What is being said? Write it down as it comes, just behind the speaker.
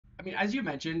I mean, as you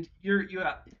mentioned, you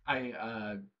have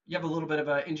a little bit of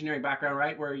an engineering background,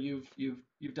 right? Where you've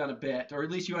done a bit, or at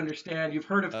least you understand, you've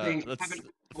heard of things, but haven't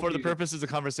Let's, for the ColdFusion. purposes of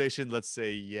conversation, let's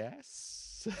say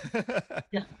yes.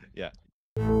 Yeah. Yeah.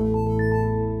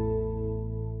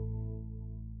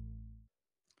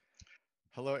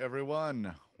 Hello,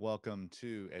 everyone. Welcome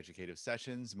to Educative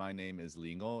Sessions. My name is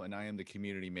Lingo, and I am the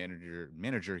community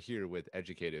manager here with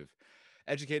Educative.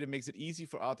 Educative makes it easy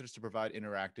for authors to provide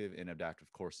interactive and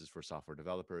adaptive courses for software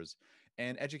developers.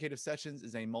 And Educative Sessions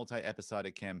is a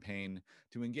multi-episodic campaign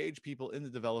to engage people in the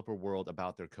developer world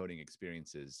about their coding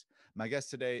experiences. My guest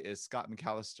today is Scott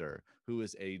McAllister, who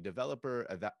is a developer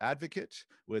advocate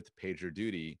with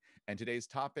PagerDuty. And today's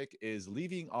topic is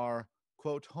leaving our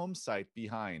quote home site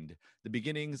behind, the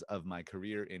beginnings of my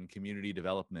career in community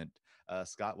development.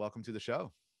 Scott, welcome to the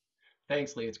show.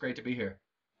 Thanks, Lee. It's great to be here.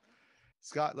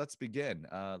 Scott, let's begin.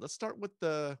 Let's start with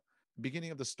the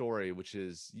beginning of the story, which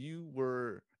is you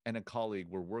were and a colleague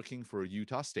were working for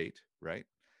Utah State, right?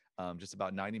 Just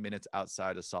about 90 minutes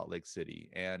outside of Salt Lake City.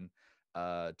 And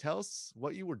tell us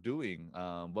what you were doing,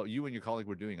 what you and your colleague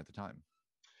were doing at the time.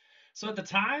 So at the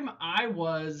time, I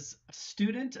was a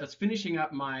student. I was finishing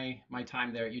up my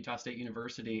time there at Utah State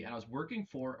University, and I was working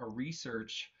for a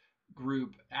research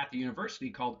group at the university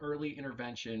called Early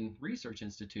Intervention Research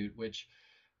Institute, which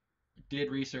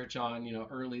did research on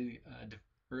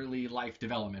early life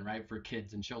development, right, for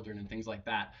kids and children and things like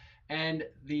that. And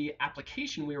the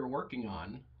application we were working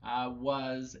on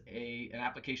was an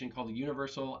application called the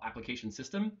Universal Application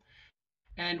System.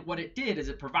 And what it did is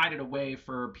it provided a way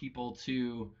for people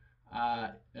to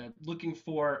looking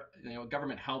for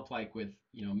government help, like with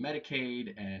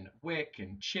Medicaid and WIC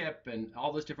and CHIP and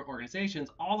all those different organizations,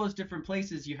 all those different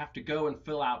places you have to go and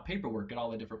fill out paperwork at all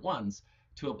the different ones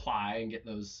to apply and get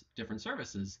those different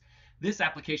services. This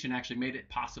application actually made it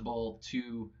possible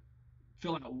to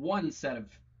fill out one set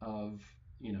of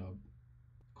you know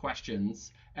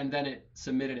questions, and then it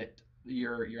submitted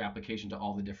your application to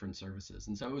all the different services.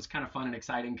 And so it was kind of fun and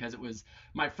exciting because it was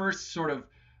my first sort of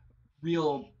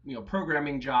real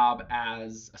programming job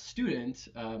as a student,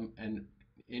 and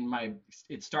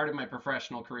it started my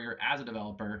professional career as a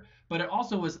developer, but it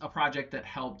also was a project that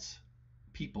helped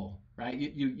people, right?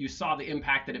 You saw the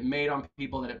impact that it made on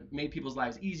people, that it made people's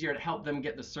lives easier, to help them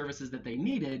get the services that they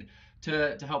needed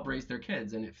to help raise their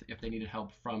kids, and if they needed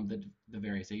help from the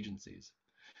various agencies.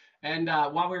 And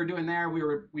while we were doing there,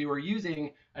 we were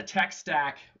using a tech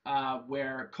stack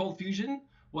where ColdFusion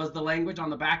was the language on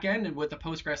the back end, and with a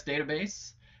Postgres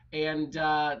database. And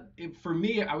for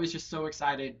me, I was just so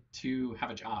excited to have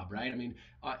a job, right? I mean,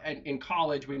 in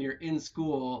college, when you're in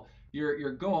school,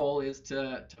 your goal is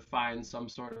to find some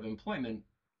sort of employment.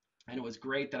 And it was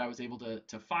great that I was able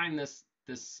to find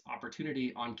this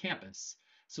opportunity on campus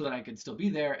so that I could still be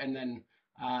there, and then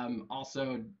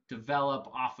also develop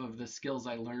off of the skills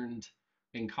I learned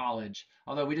in college.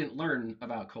 Although we didn't learn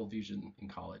about ColdFusion in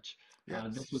college,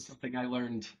 this was Yes. something I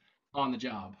learned on the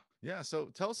job. Yeah, so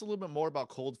tell us a little bit more about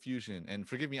ColdFusion. And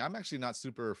forgive me, I'm actually not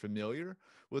super familiar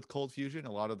with ColdFusion.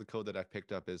 A lot of the code that I've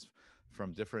picked up is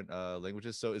from different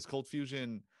languages. So is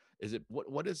ColdFusion, is it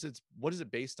what is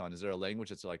it based on? Is there a language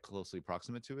that's like closely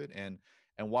proximate to it? And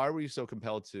why were you so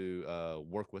compelled to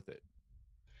work with it?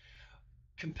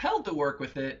 Compelled to work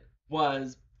with it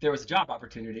was there was a job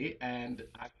opportunity, and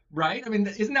right. I mean,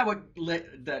 isn't that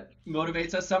that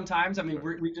motivates us sometimes? I mean,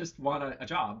 Sure. we just want a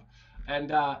job, and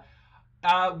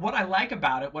what I liked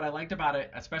about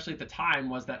it, especially at the time,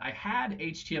 was that I had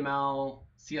HTML,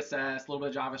 CSS, a little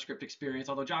bit of JavaScript experience,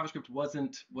 although JavaScript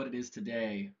wasn't what it is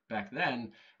today back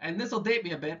then. And this will date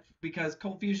me a bit because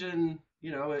ColdFusion,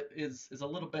 is a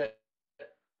little bit,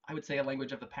 I would say, a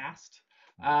language of the past.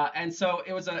 And so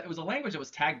it was a language that was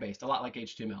tag based, a lot like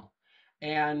HTML,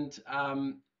 and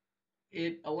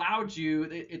it allowed you.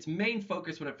 Its main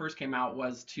focus when it first came out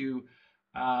was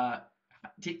uh,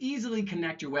 to easily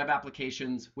connect your web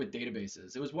applications with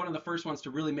databases. It was one of the first ones to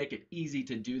really make it easy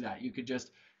to do that. You could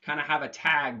just kind of have a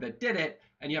tag that did it,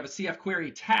 and you have a CF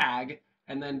query tag,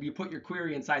 and then you put your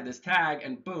query inside this tag,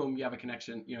 and boom, you have a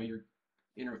connection. You're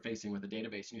interfacing with the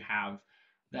database, and you have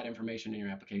that information in your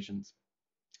applications.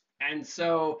 And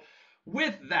so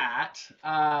with that,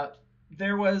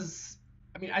 there was,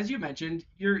 I mean, as you mentioned,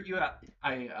 you have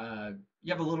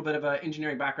a little bit of an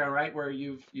engineering background, right? Where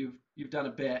you've done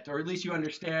a bit, or at least you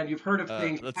understand, you've heard of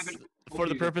things, but Let's haven't for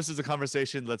the used it. purposes of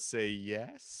conversation, let's say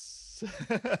yes.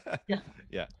 Yeah,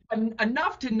 Yeah.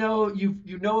 enough to know you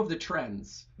know of the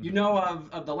trends, you Hmm. know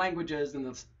of the languages and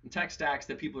the tech stacks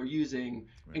that people are using,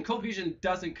 Right. and ColdFusion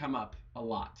doesn't come up a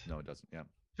lot, No, it doesn't. Yeah.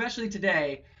 especially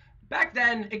today. Back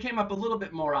then, it came up a little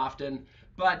bit more often,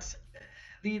 but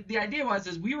the idea was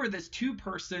is we were this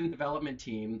two-person development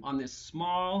team on this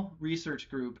small research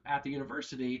group at the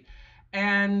university,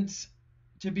 and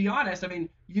to be honest, I mean,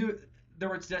 there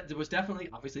was definitely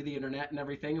obviously the internet and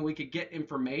everything, and we could get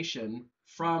information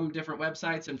from different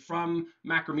websites and from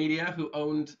Macromedia, who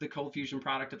owned the ColdFusion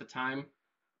product at the time.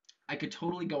 I could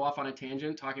totally go off on a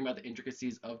tangent talking about the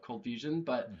intricacies of ColdFusion,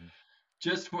 but Hmm.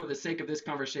 just for the sake of this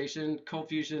conversation,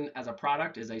 ColdFusion as a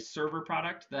product is a server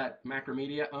product that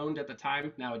Macromedia owned at the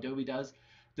time. Now Adobe does.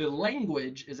 The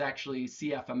language is actually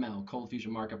CFML, ColdFusion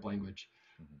Markup Language.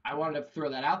 Hmm. I wanted to throw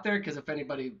that out there because if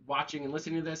anybody watching and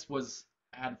listening to this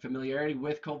had familiarity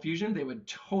with ColdFusion, they would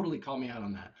totally call me out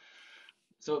on that.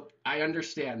 So I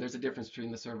understand there's a difference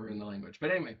between the server and the language. But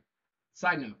anyway,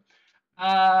 side note.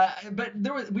 But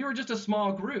we were just a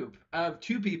small group of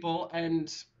two people,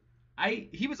 and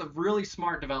he was a really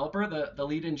smart developer, the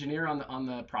lead engineer on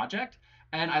the project,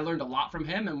 and I learned a lot from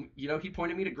him. And he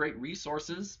pointed me to great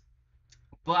resources.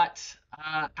 But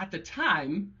at the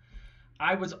time,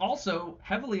 I was also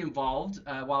heavily involved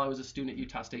while I was a student at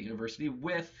Utah State University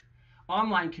with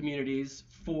online communities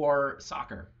for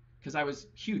soccer because I was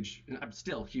huge, and I'm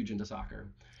still huge into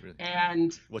soccer. Really?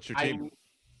 And What's your I, team?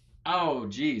 oh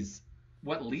geez,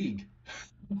 what league?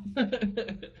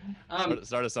 um,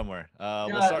 Start us somewhere. We'll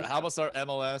yeah, start. How about start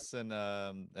MLS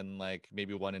and like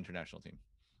maybe one international team.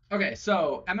 okay,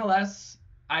 so MLS,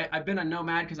 I've been a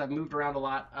nomad because I've moved around a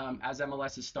lot as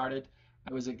MLS has started.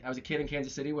 I was a kid in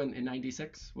Kansas City in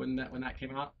 '96 when that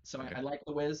came out, so Okay. I like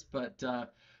the Wiz, but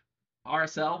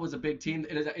RSL was a big team.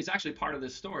 It's actually part of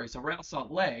this story. So Real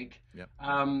Salt Lake, Yep.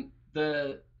 um,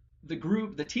 the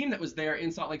the team that was there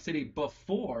in Salt Lake City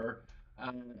before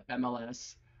uh,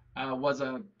 MLS was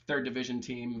a third division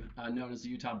team known as the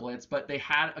Utah Blitz, but they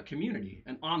had a community,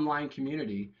 an online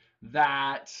community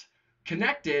that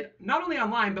connected not only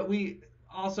online, but we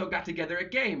also got together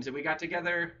at games, and we got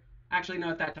together. Actually, no,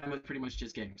 at that time it was pretty much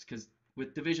just games because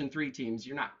with Division three teams,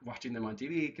 you're not watching them on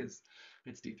TV because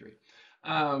it's D3.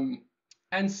 Um,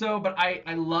 and so, but I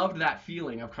loved that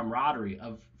feeling of camaraderie,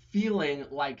 of feeling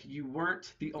like you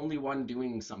weren't the only one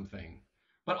doing something,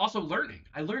 but also learning.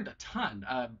 I learned a ton.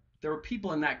 There were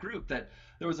people in that group that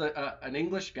there was an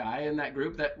English guy in that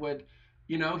group that would,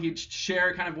 he'd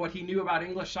share kind of what he knew about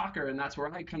English soccer, and that's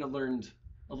where I kind of learned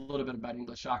a little bit about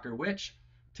English soccer, which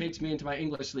takes me into my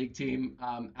English league team.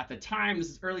 At the time, this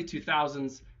is early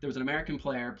 2000s, there was an American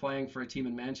player playing for a team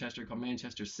in Manchester called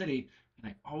Manchester City,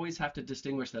 and I always have to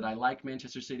distinguish that I like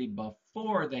Manchester City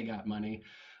before they got money.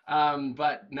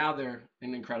 But now they're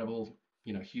an incredible,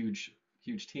 huge,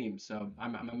 huge team. So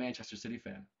I'm a Manchester City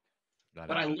fan. Got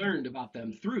But it. I learned about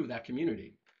them through that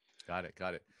community. Got it.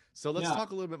 Got it. So let's Yeah.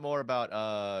 talk a little bit more about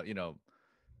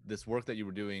this work that you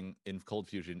were doing in Cold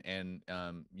Fusion and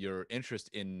your interest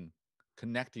in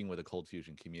connecting with a Cold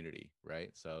Fusion community,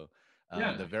 right? So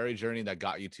Yeah. the very journey that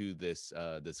got you to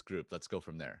this group. Let's go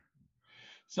from there.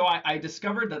 So I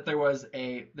discovered that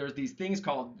there's these things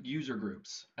called user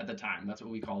groups at the time. That's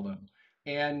what we called them.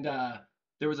 And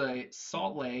there was a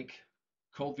Salt Lake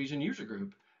Cold Fusion user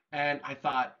group, and I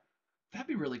thought that'd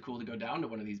be really cool to go down to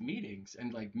one of these meetings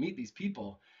and like meet these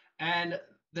people. And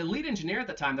the lead engineer at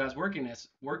the time that I was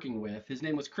working with, his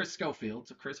name was Chris Schofield.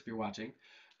 So Chris, if you're watching,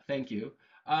 thank you.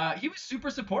 He was super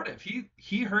supportive.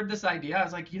 He heard this idea. I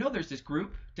was like, there's this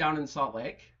group down in Salt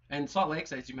Lake, and Salt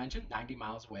Lake's, as you mentioned, 90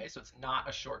 miles away, so it's not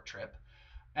a short trip.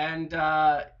 And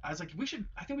I was like,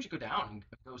 I think we should go down and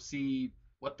go see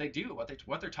what they do,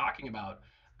 what they're talking about.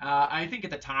 I think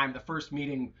at the time, the first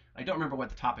meeting, I don't remember what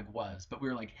the topic was, but we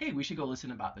were like, hey, we should go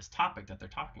listen about this topic that they're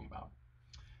talking about.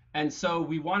 And so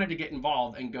we wanted to get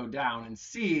involved and go down and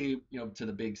see, to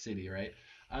the big city, right?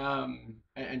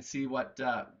 And see what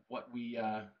we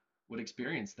would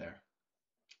experience there.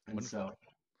 And Wonderful. so,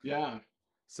 yeah.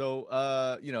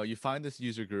 So, you find this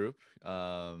user group.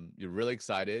 You're really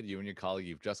excited. You and your colleague,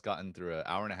 you've just gotten through an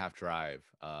hour and a half drive.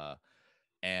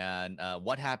 And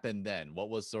what happened then? What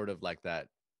was sort of like that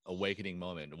awakening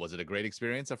moment? Was it a great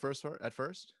experience at first? At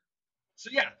first? So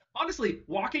yeah, honestly,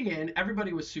 walking in,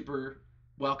 everybody was super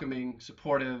welcoming,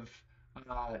 supportive,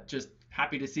 just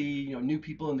happy to see new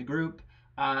people in the group.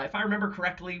 If I remember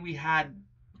correctly, we had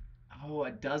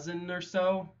a dozen or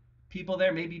so people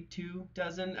there, maybe 2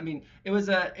 dozen. I mean, it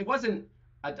wasn't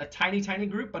a tiny tiny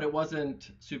group, but it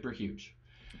wasn't super huge.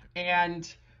 Okay.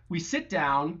 And we sit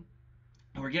down,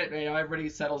 and we're getting everybody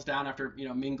settles down after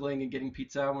mingling and getting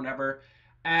pizza and whatever,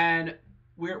 and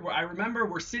I remember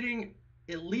we're sitting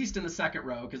at least in the second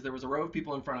row because there was a row of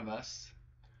people in front of us,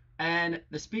 and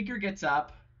the speaker gets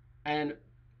up and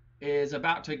is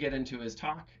about to get into his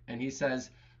talk, and he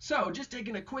says, "So, just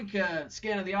taking a quick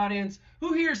scan of the audience.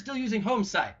 Who here is still using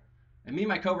Homesite?" And me and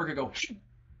my coworker go,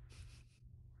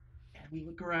 we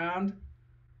look around,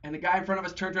 and the guy in front of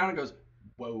us turns around and goes,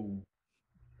 "Whoa."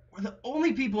 We're the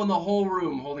only people in the whole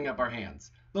room holding up our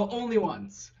hands. The only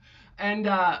ones. And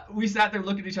we sat there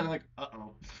looking at each other like,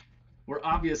 uh-oh, we're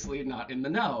obviously not in the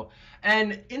know.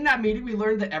 And in that meeting, we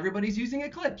learned that everybody's using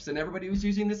Eclipse and everybody was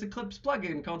using this Eclipse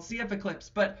plugin called CF Eclipse.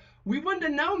 But we wouldn't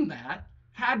have known that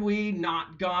had we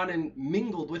not gone and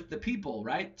mingled with the people,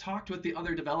 right? Talked with the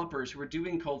other developers who were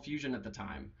doing ColdFusion at the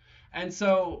time. And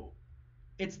so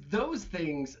it's those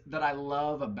things that I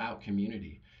love about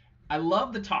community. I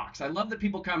love the talks. I love that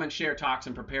people come and share talks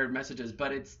and prepared messages,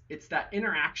 but it's that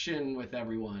interaction with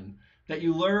everyone that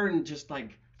you learn just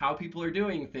like how people are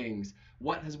doing things,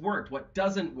 what has worked, what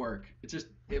doesn't work.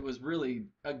 It was really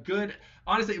a good,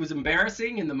 honestly, it was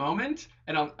embarrassing in the moment,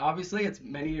 and obviously it's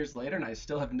many years later and I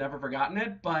still have never forgotten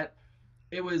it, but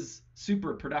it was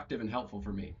super productive and helpful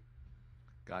for me.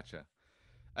 Gotcha.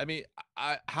 I mean,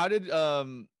 how did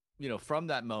from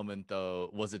that moment though,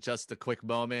 was it just a quick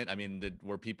moment? I mean,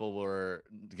 where people were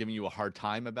giving you a hard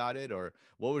time about it, or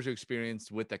what was your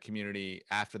experience with that community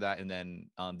after that? And then,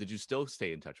 did you still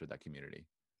stay in touch with that community?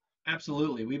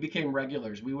 Absolutely. We became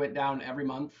regulars. We went down every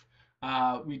month.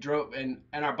 We drove, and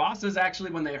our bosses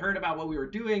actually, when they heard about what we were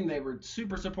doing, they were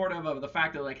super supportive of the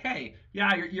fact that like, hey,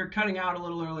 yeah, you're cutting out a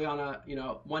little early on a,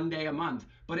 1 day a month,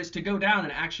 but it's to go down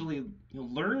and actually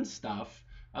learn stuff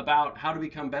about how to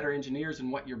become better engineers and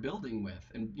what you're building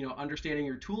with, and understanding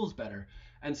your tools better.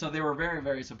 And so they were very,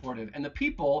 very supportive, and the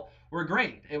people were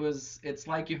great. It's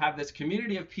like you have this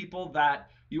community of people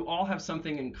that you all have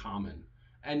something in common,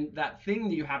 and that thing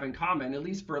that you have in common, at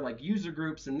least for like user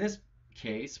groups in this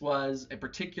case, was a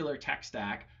particular tech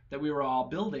stack that we were all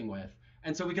building with.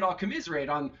 And so we could all commiserate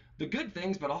on the good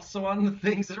things, but also on the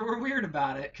things that were weird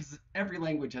about it, because every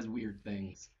language has weird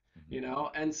things,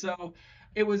 Mhm. And so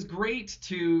it was great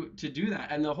to do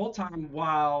that. And the whole time,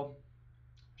 while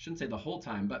I shouldn't say the whole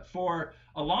time, but for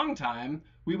a long time,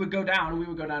 we would go down. We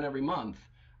would go down every month,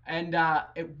 and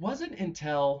it wasn't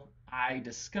until I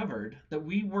discovered that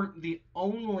we weren't the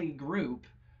only group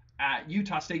at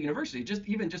Utah State University, just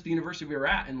the university we were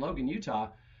at in Logan,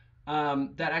 Utah,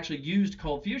 that actually used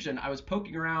ColdFusion. I was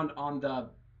poking around on the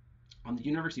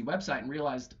university website and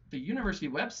realized the university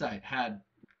website had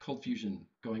ColdFusion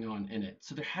going on in it.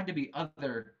 So there had to be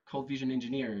other ColdFusion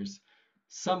engineers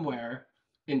somewhere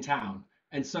in town.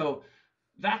 And so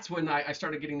that's when I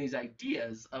started getting these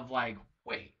ideas of like,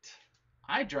 wait,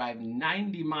 I drive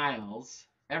 90 miles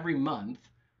every month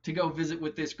to go visit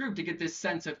with this group to get this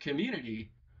sense of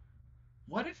community.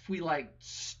 What if we like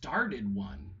started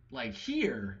one like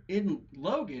here in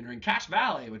Logan or in Cache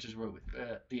Valley, which is what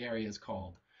the area is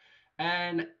called?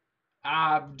 And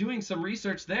doing some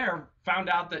research there, found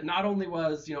out that not only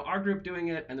was our group doing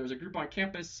it, and there was a group on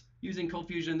campus using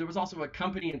ColdFusion, there was also a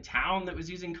company in town that was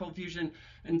using ColdFusion,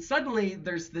 and suddenly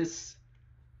there's this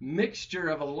mixture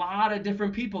of a lot of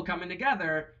different people coming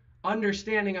together,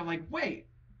 understanding of like, wait,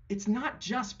 it's not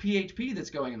just PHP that's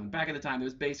going on. Back at the time, it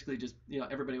was basically just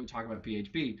everybody would talk about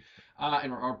PHP,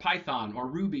 or Python or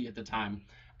Ruby at the time,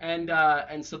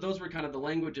 and so those were kind of the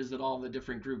languages that all the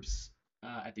different groups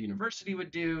at the university would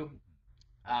do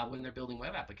when they're building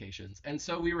web applications. And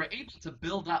so we were able to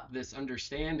build up this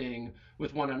understanding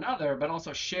with one another, but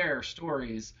also share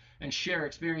stories and share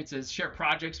experiences, share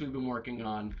projects we've been working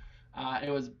on. And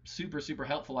it was super, super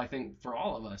helpful, I think, for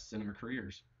all of us in our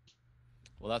careers.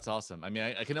 Well, that's awesome. I mean,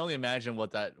 I can only imagine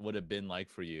what that would have been like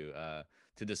for you,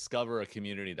 to discover a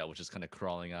community that was just kind of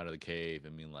crawling out of the cave. I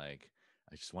mean, like,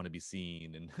 I just want to be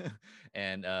seen, and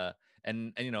and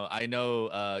and I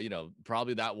know,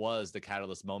 probably that was the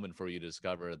catalyst moment for you to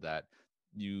discover that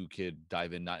you could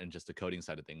dive in not in just the coding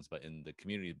side of things, but in the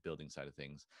community building side of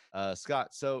things.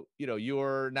 Scott, so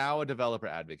you're now a developer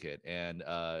advocate, and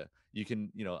you can,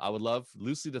 I would love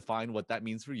loosely define what that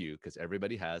means for you, because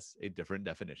everybody has a different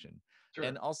definition.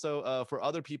 And Sure. also, for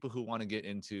other people who want to get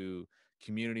into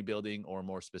community building, or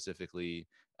more specifically,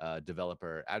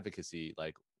 developer advocacy,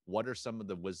 like, what are some of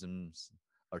the wisdoms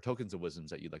or tokens of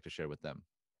wisdoms that you'd like to share with them?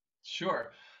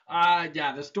 Sure.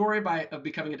 Yeah, the story of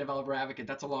becoming a developer advocate,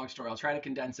 that's a long story. I'll try to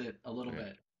condense it a little Okay.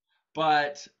 bit.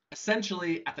 But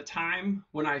essentially, at the time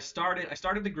when I started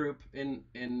the group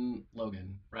in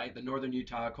Logan, right, the Northern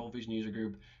Utah ColdFusion user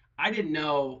group. I didn't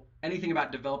know anything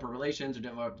about developer relations or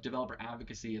developer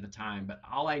advocacy at the time, but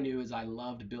all I knew is I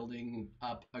loved building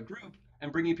up a group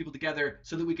and bringing people together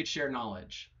so that we could share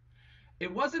knowledge.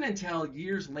 It wasn't until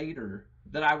years later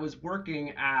that I was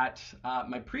working at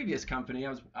my previous company.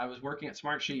 I was working at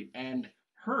Smartsheet and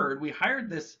heard we hired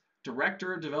this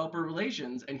director of developer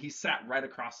relations, and he sat right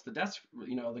across the desk,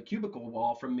 the cubicle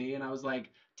wall from me. And I was like,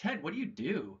 Ted, what do you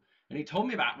do? And he told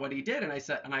me about what he did, and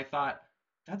I thought,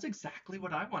 That's exactly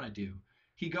what I want to do.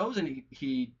 He goes and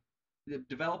the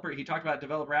developer, he talked about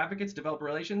developer advocates, developer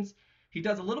relations. He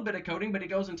does a little bit of coding, but he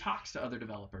goes and talks to other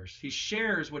developers. He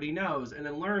shares what he knows and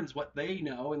then learns what they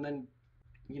know. And then,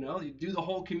 you do the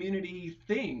whole community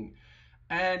thing.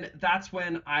 And that's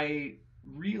when I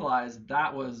realized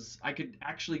I could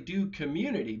actually do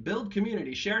community, build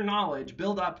community, share knowledge,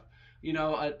 build up,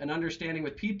 an understanding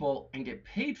with people and get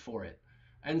paid for it.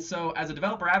 And so as a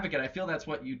developer advocate, I feel that's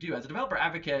what you do. As a developer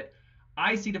advocate,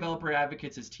 I see developer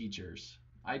advocates as teachers.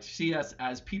 I see us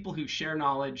as people who share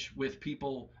knowledge with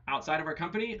people outside of our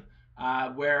company,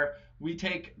 where we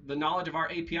take the knowledge of our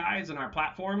APIs and our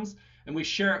platforms and we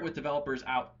share it with developers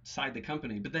outside the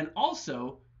company. But then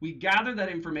also we gather that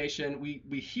information,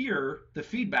 we hear the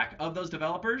feedback of those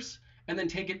developers, and then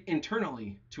take it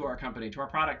internally to our company, to our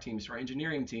product teams, to our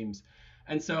engineering teams.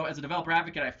 And so as a developer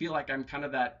advocate, I feel like I'm kind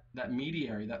of that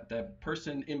mediary, that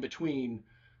person in between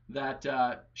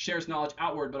that shares knowledge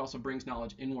outward, but also brings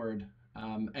knowledge inward.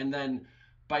 And then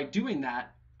by doing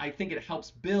that, I think it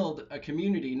helps build a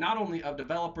community not only of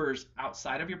developers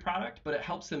outside of your product, but it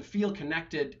helps them feel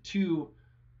connected to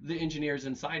the engineers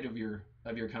inside of your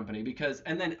company, because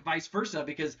and then vice versa,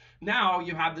 because now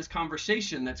you have this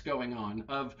conversation that's going on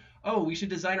of, oh, we should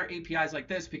design our APIs like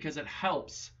this because it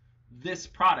helps this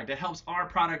product. It helps our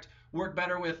product work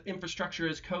better with infrastructure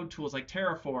as code tools like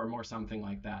Terraform or something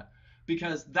like that,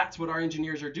 because that's what our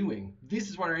engineers are doing. This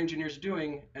is what our engineers are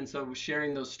doing. And so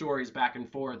sharing those stories back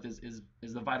and forth is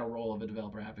the vital role of a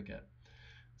developer advocate.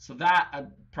 So that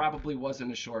probably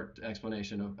wasn't a short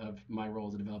explanation of my role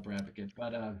as a developer advocate.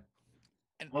 But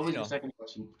And what was your second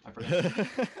question? I forgot.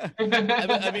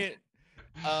 I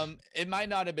mean, it might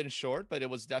not have been short, but it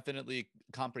was definitely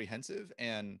comprehensive.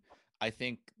 And I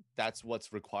think that's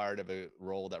what's required of a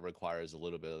role that requires a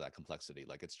little bit of that complexity.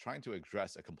 Like it's trying to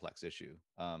address a complex issue.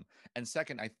 And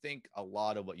second, I think a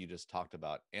lot of what you just talked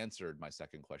about answered my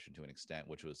second question to an extent,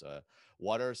 which was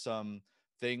what are some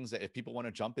things that if people want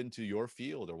to jump into your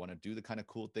field or want to do the kind of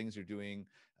cool things you're doing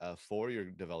for your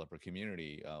developer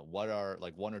community, what are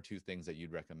like one or two things that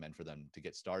you'd recommend for them to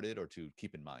get started or to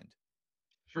keep in mind?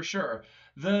 For sure.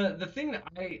 The thing that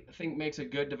I think makes a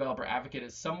good developer advocate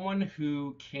is someone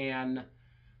who can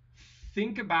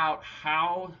think about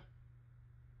how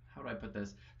do I put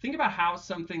this? Think about how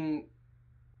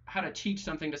to teach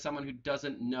something to someone who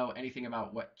doesn't know anything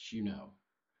about what you know.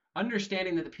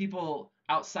 Understanding that the people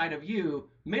outside of you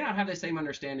may not have the same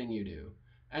understanding you do.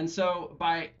 And so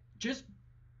by just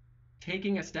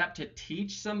taking a step to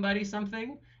teach somebody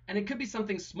something, and it could be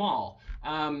something small,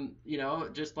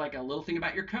 just like a little thing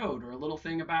about your code or a little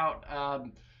thing about,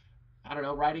 I don't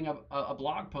know, writing a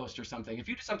blog post or something. If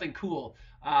you do something cool,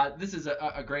 this is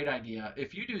a great idea.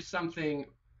 If you do something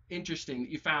interesting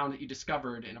that you found that you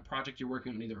discovered in a project you're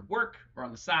working on, either at work or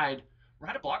on the side,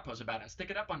 write a blog post about it,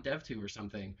 stick it up on dev.to or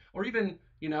something, or even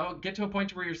get to a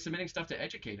point where you're submitting stuff to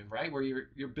Educative, right, where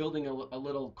you're building a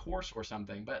little course or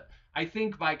something. But I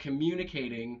think by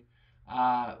communicating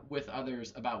with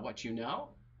others about what you know,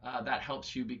 that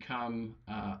helps you become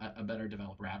a better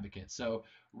developer advocate. So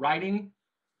writing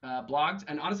blogs,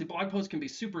 and honestly, blog posts can be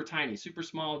super tiny, super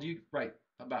small. You write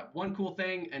about one cool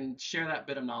thing and share that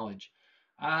bit of knowledge.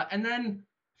 And then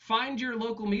find your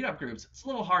local meetup groups. It's a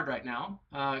little hard right now.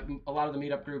 A lot of the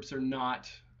meetup groups are not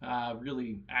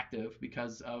really active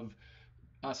because of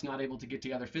us not able to get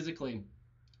together physically.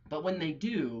 But when they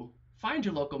do, find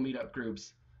your local meetup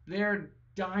groups. They're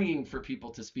dying for people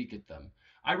to speak at them.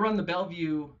 I run the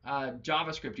Bellevue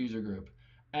JavaScript user group,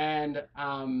 and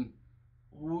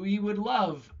we would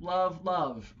love, love,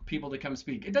 love people to come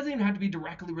speak. It doesn't even have to be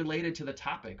directly related to the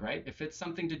topic, right? If it's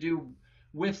something to do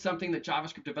with something that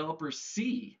JavaScript developers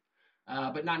see,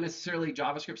 but not necessarily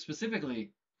JavaScript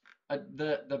specifically,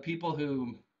 the people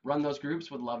who run those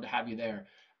groups would love to have you there.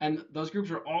 And those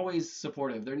groups are always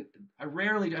supportive. I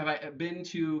rarely have I been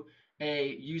to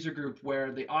a user group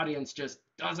where the audience just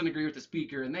doesn't agree with the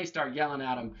speaker and they start yelling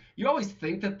at them. You always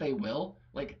think that they will.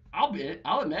 Like I'll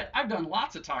admit, I've done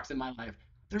lots of talks in my life.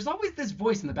 There's always this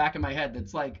voice in the back of my head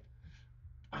that's like,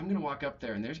 I'm gonna walk up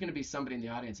there and there's gonna be somebody in the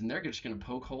audience and they're just gonna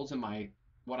poke holes in my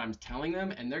what I'm telling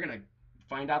them, and they're gonna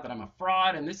find out that I'm a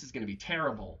fraud and this is gonna be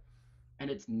terrible. And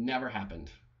it's never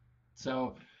happened.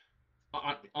 So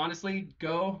honestly,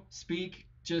 go speak,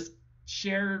 just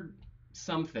share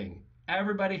something.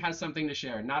 Everybody has something to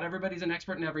share. Not everybody's an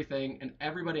expert in everything, and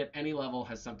everybody at any level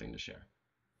has something to share.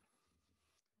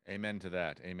 Amen to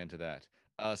that. Amen to that.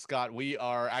 Scott, we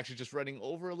are actually just running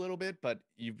over a little bit, but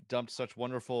you've dumped such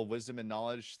wonderful wisdom and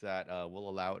knowledge that we'll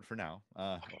allow it for now,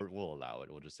 or we'll allow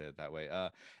it. We'll just say it that way.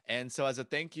 And so, as a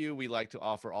thank you, we like to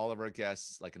offer all of our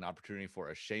guests like an opportunity for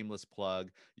a shameless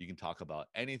plug. You can talk about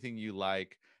anything you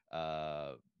like.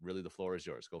 Really, the floor is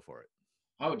yours. Go for it.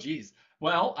 Oh, geez.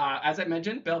 Well, as I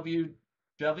mentioned, Bellevue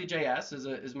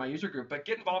JS is my user group, but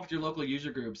get involved with your local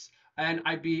user groups. And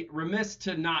I'd be remiss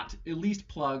to not at least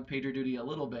plug PagerDuty a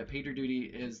little bit.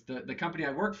 PagerDuty is the company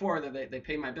I work for, that they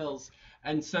pay my bills.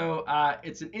 And so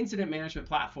it's an incident management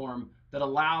platform that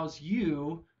allows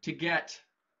you to get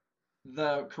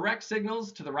the correct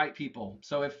signals to the right people.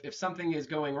 So if something is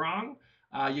going wrong,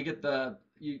 you get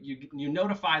you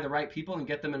notify the right people and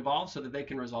get them involved so that they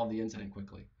can resolve the incident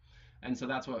quickly. And so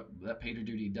that's what that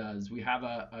PagerDuty does. We have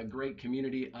a great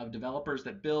community of developers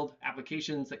that build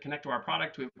applications that connect to our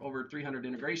product. We have over 300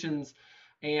 integrations,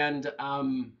 and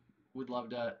we'd love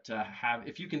to have,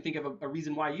 if you can think of a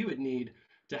reason why you would need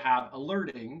to have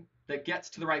alerting that gets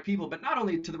to the right people, but not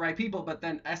only to the right people, but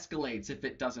then escalates if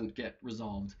it doesn't get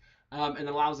resolved, and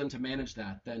allows them to manage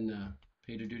that, then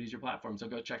PagerDuty is your platform. So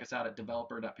go check us out at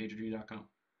developer.pagerduty.com.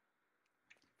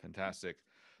 Fantastic.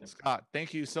 Scott,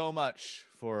 thank you so much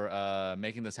for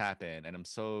making this happen. And I'm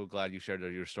so glad you shared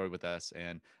your story with us.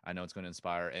 And I know it's going to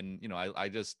inspire. And, I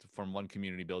just, from one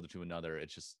community builder to another,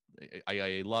 it's just,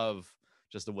 I love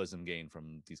just the wisdom gained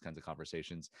from these kinds of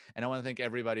conversations. And I want to thank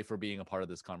everybody for being a part of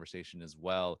this conversation as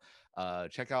well.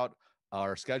 Check out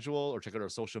our schedule or check out our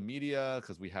social media,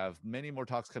 because we have many more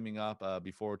talks coming up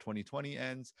before 2020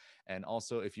 ends. And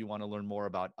also, if you want to learn more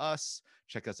about us,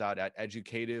 check us out at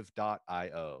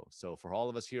educative.io. So for all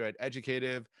of us here at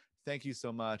Educative, thank you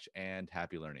so much and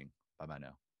happy learning. Bye-bye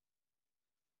now.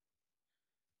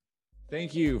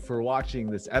 Thank you for watching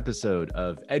this episode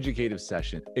of Educative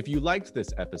Session. If you liked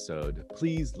this episode,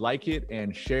 please like it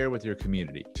and share with your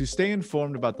community. To stay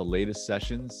informed about the latest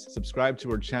sessions, subscribe to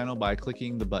our channel by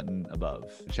clicking the button above.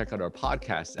 Check out our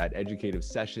podcast at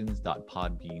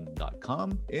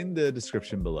educativesessions.podbean.com in the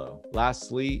description below.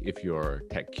 Lastly, if you're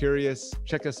tech curious,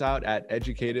 check us out at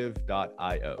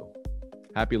educative.io.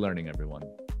 Happy learning, everyone.